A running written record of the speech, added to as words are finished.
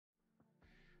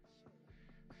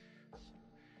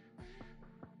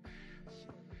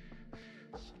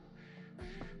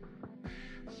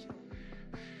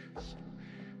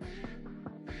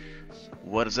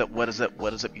What is up,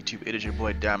 YouTube? It is your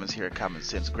boy Dominzs here at Common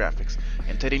Sense Graphics.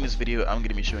 And today in this video, I'm going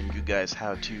to be showing you guys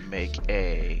how to make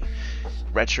a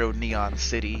retro neon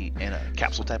city in a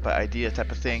capsule type of idea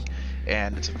type of thing.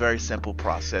 And it's a very simple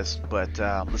process, but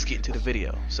let's get into the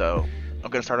video. So I'm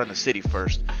going to start on the city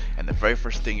first, and the very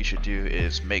first thing you should do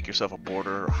is make yourself a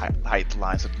border height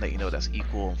line, something that you know that's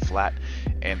equal and flat,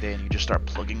 and then you just start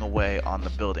plugging away on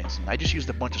the buildings. And I just used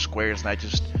a bunch of squares and I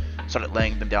just started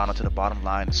laying them down onto the bottom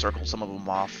line, circled some of them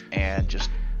off, and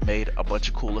just made a bunch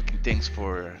of cool looking things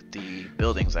for the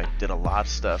buildings. I did a lot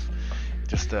of stuff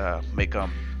just to make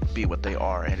them be what they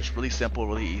are, and it's really simple,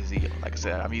 really easy. Like I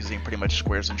said, I'm using pretty much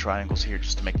squares and triangles here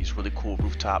just to make these really cool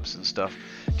rooftops and stuff,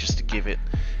 just to give it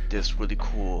this really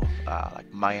cool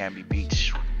like Miami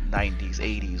Beach 90s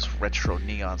 80s retro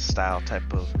neon style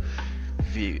type of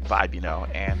vibe, you know.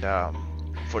 And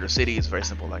for the city, it's very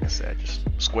simple. Like I said, just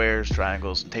squares,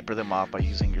 triangles, and taper them off by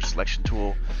using your selection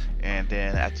tool. And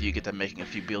then after you get done making a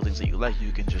few buildings that you like,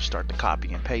 you can just start to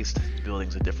copy and paste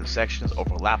buildings in different sections,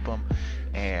 overlap them,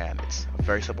 and it's a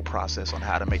very simple process on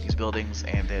how to make these buildings.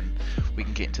 And then we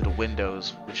can get into the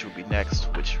windows, which will be next,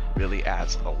 which really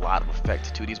adds a lot of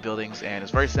effect to these buildings. And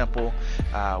it's very simple.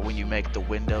 When you make the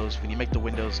windows,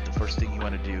 the first thing you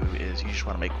want to do is you just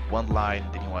want to make one line,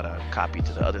 then you want to copy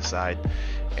to the other side,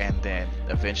 and then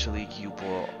eventually you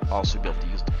will also be able to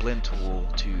use the blend tool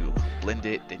to blend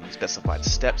it. Then you specify the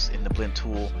steps in the blend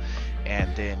tool,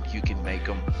 and then you can make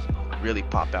them really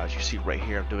pop out. As you see right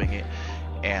here, I'm doing it,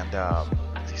 and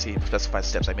you see specified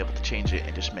steps. I'm able to change it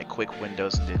and just make quick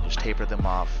windows, and then just taper them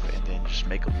off, and then just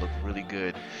make them look really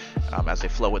good as they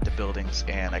flow with the buildings.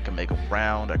 And I can make them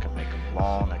round, I can make them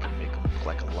long, I can make them look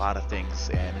like a lot of things,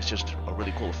 and it's just a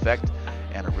really cool effect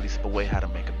and a really simple way how to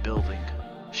make a building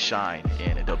shine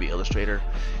in Adobe Illustrator.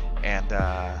 And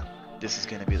this is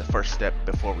going to be the first step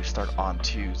before we start on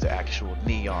to the actual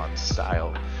neon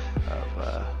style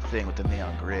of thing with the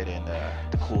neon grid and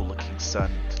the cool looking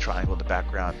sun, the triangle in the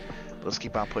background. But let's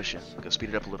keep on pushing. We're gonna speed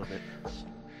it up a little bit.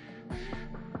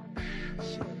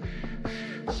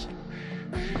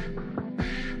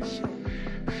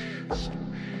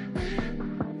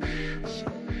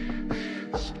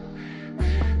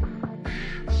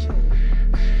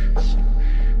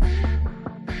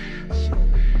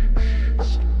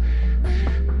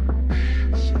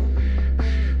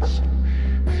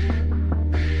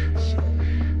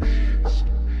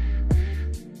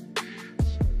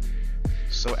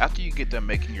 So after you get done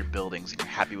making your buildings and you're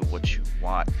happy with what you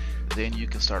want, then you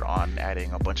can start on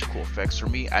adding a bunch of cool effects. For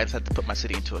me, I just had to put my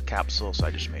city into a capsule, so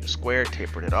I just made a square,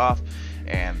 tapered it off,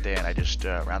 and then I just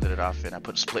rounded it off, and I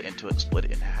put a split into it, split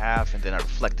it in half, and then I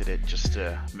reflected it just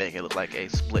to make it look like a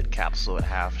split capsule in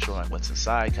half, showing what's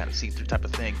inside, kind of see-through type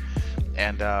of thing.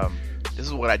 And this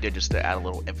is what I did just to add a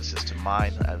little emphasis to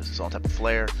mine. This is its own type of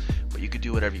flair, but you could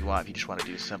do whatever you want. If you just want to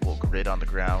do a simple grid on the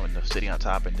ground and the city on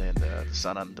top, and then the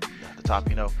sun on the top,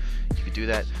 you know, you could do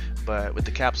that. But with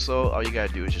the capsule, all you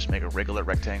gotta do is just make a regular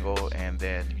rectangle, and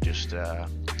then you just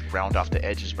round off the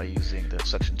edges by using the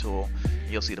selection tool.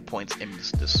 You'll see the points in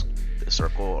this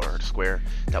circle or square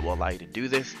that will allow you to do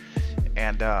this.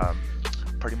 And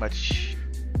pretty much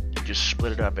you just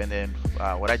split it up. And then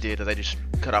what I did is I just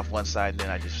cut off one side, and then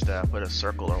I just put a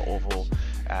circle or oval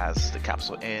as the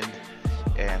capsule end,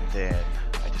 and then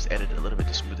I just edited a little bit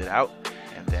to smooth it out.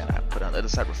 And then I put on the other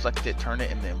side, reflected it, turn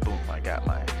it, and then boom, I got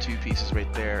my two pieces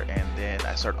right there. And then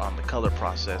I start on the color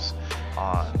process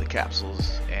on the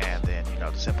capsules, and then, you know,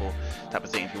 the simple type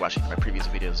of thing. If you're watching my previous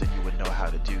videos, then you would know how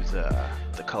to do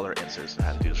the color inserts and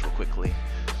how to do this real quickly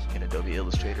in Adobe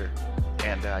Illustrator.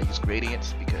 And I use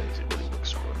gradients because it really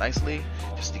works real nicely,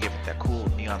 just to give it that cool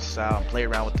neon style, and play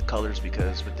around with the colors,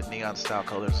 because with the neon style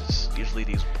colors, it's usually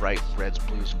these bright reds,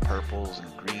 blues, and purples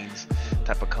and greens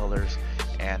type of colors.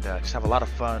 And just have a lot of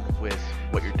fun with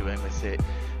what you're doing with it.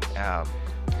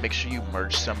 Make sure you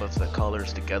merge some of the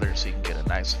colors together so you can get a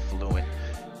nice fluent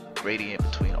gradient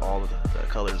between all of the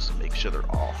colors, and make sure they're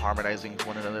all harmonizing with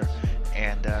one another.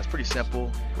 And it's pretty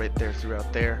simple right there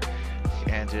throughout there.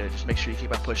 And just make sure you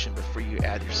keep on pushing before you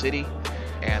add your city.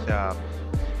 And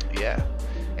yeah.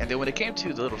 And then when it came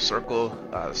to the little circle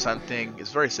sun thing,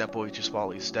 it's very simple. You just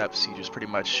follow these steps. You just pretty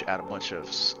much add a bunch of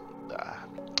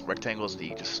rectangles, and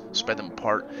you just spread them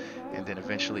apart, and then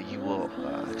eventually you will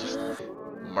just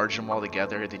merge them all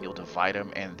together, and then you'll divide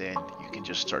them, and then you can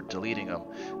just start deleting them.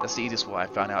 That's the easiest way I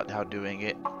found out how doing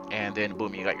it. And then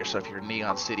boom, you got yourself your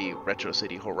neon city, retro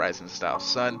city, horizon style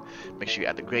sun. Make sure you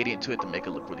add the gradient to it to make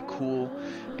it look really cool,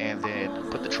 and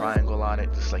then put the triangle on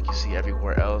it just like you see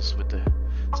everywhere else with the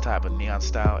type of neon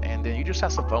style. And then you just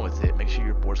have some fun with it. Make sure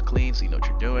your board's clean so you know what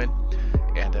you're doing,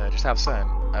 and just have fun.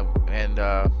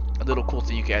 A little cool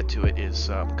thing you can add to it is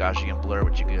Gaussian blur.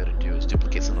 What you gotta do is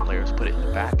duplicate some of the layers, put it in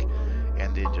the back,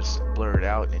 and then just blur it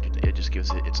out, and it just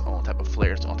gives it its own type of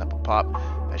flair, its own type of pop,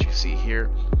 as you see here.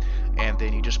 And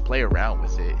then you just play around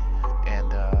with it,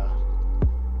 and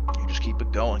you just keep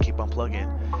it going, keep on plugging,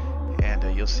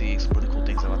 and you'll see some really cool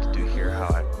things I'm about to do here, how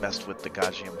I messed with the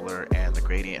Gaussian blur and the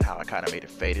gradient, how I kind of made it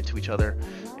fade into each other,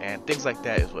 and things like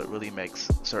that is what really makes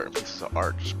certain pieces of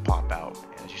art just pop out.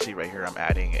 And as you see right here, I'm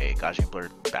adding a Gaussian blur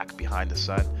back behind the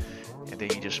sun, and then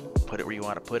you just put it where you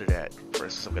want to put it at. For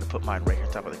instance, I'm going to put mine right here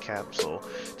on top of the capsule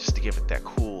just to give it that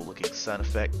cool looking sun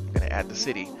effect. I'm going to add the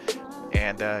city.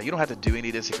 And you don't have to do any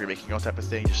of this if you're making your own type of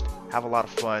thing. Just have a lot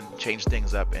of fun, change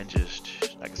things up, and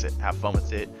just, like I said, have fun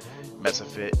with it, mess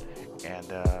with it, and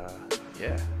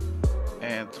yeah.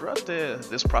 And throughout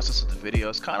this process of the video,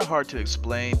 it's kind of hard to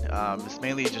explain. It's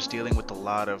mainly just dealing with a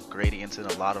lot of gradients and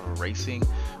a lot of erasing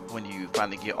when you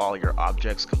finally get all your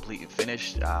objects complete and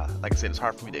finished. Like I said, it's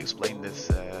hard for me to explain this,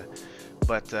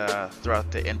 but throughout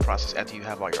the end process, after you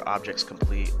have all your objects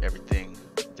complete, everything,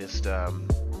 just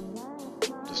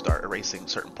start erasing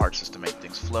certain parts just to make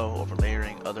things flow, over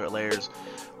layering other layers.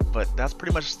 But that's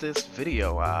pretty much this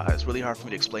video. It's really hard for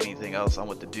me to explain anything else on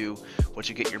what to do. Once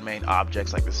you get your main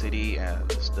objects like the city and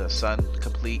the sun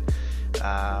complete,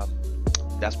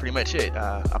 that's pretty much it.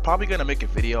 I'm probably going to make a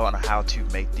video on how to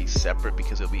make these separate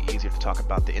because it'll be easier to talk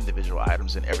about the individual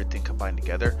items and everything combined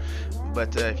together.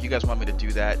 But if you guys want me to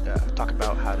do that, talk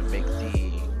about how to make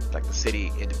the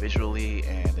city individually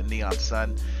and the neon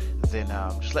sun, then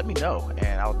just let me know,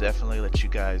 and I'll definitely let you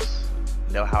guys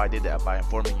know how I did that by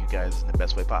informing you guys in the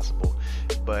best way possible.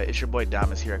 But it's your boy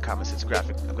Dominzs here at Comment Sense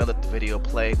Graphics. I'm gonna let the video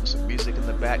play with some music in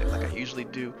the back like I usually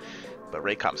do. But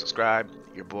rate, comment, subscribe.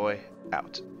 Your boy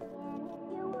out.